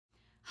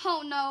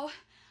Oh no,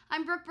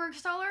 I'm Brooke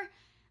Bergstaller,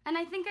 and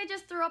I think I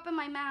just threw up in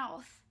my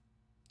mouth.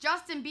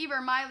 Justin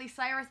Bieber, Miley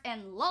Cyrus,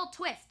 and Lil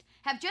Twist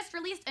have just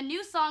released a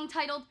new song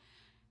titled,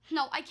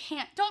 no, I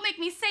can't, don't make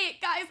me say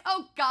it, guys,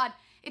 oh god,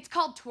 it's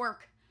called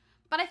TWERK.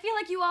 But I feel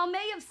like you all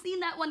may have seen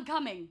that one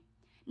coming.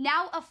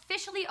 Now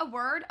officially a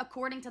word,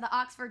 according to the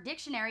Oxford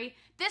Dictionary,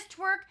 this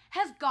twerk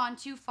has gone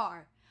too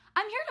far.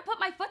 I'm here to put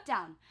my foot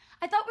down.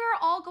 I thought we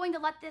were all going to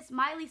let this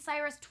Miley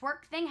Cyrus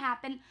twerk thing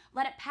happen,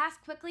 let it pass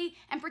quickly,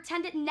 and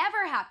pretend it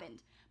never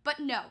happened. But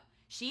no,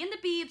 she and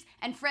the Biebs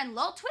and friend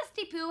Lil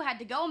Twisty Poo had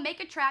to go and make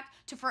a track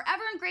to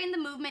forever ingrain the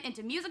movement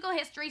into musical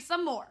history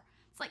some more.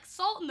 It's like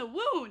salt in the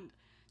wound.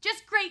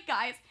 Just great,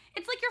 guys.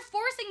 It's like you're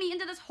forcing me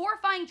into this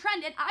horrifying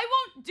trend and I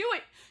won't do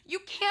it. You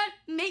can't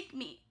make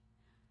me.